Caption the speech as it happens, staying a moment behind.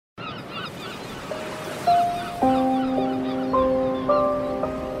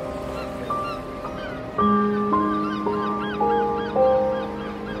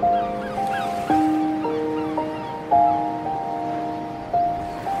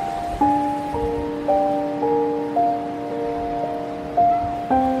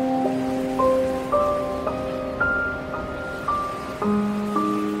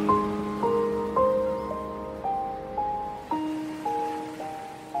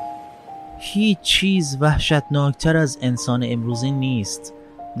هیچ چیز وحشتناکتر از انسان امروزی نیست.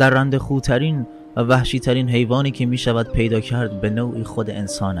 در رند خوترین و وحشی ترین حیوانی که می شود پیدا کرد به نوعی خود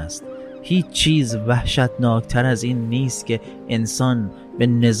انسان است. هیچ چیز وحشتناکتر از این نیست که انسان به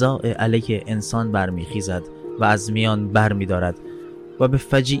نزاع علیه انسان برمیخیزد و از میان برمیدارد و به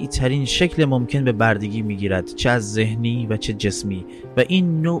فجیع ترین شکل ممکن به بردگی میگیرد، چه از ذهنی و چه جسمی، و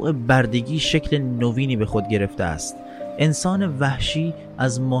این نوع بردگی شکل نوینی به خود گرفته است. انسان وحشی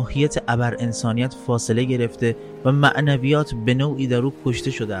از ماهیت ابر انسانیت فاصله گرفته و معنویات به نوعی در او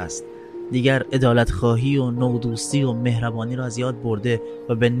کشته شده است. دیگر عدالت خواهی و نودوستی و مهربانی را از یاد برده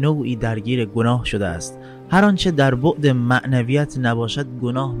و به نوعی درگیر گناه شده است. هر آنچه در بعد معنویت نباشد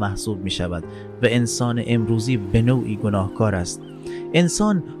گناه محسوب می شود و انسان امروزی به نوعی گناهکار است.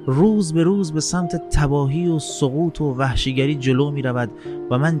 انسان روز به روز به سمت تباهی و سقوط و وحشیگری جلو می رود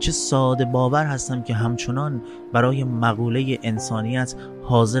و من چه ساده باور هستم که همچنان برای مقوله انسانیت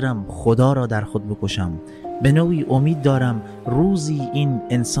حاضرم خدا را در خود بکشم. به نوعی امید دارم روزی این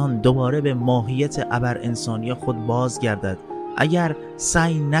انسان دوباره به ماهیت ابر انسانی خود بازگردد، اگر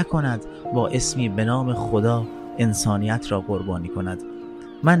سعی نکند با اسمی به نام خدا انسانیت را قربانی کند.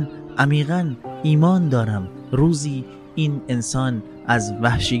 من عمیقاً ایمان دارم روزی این انسان از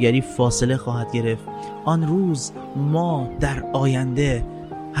وحشیگری فاصله خواهد گرفت. آن روز ما در آینده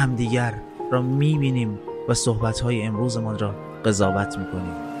همدیگر را میبینیم و صحبت‌های امروزمان را قضاوت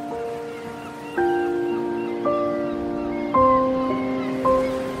میکنیم.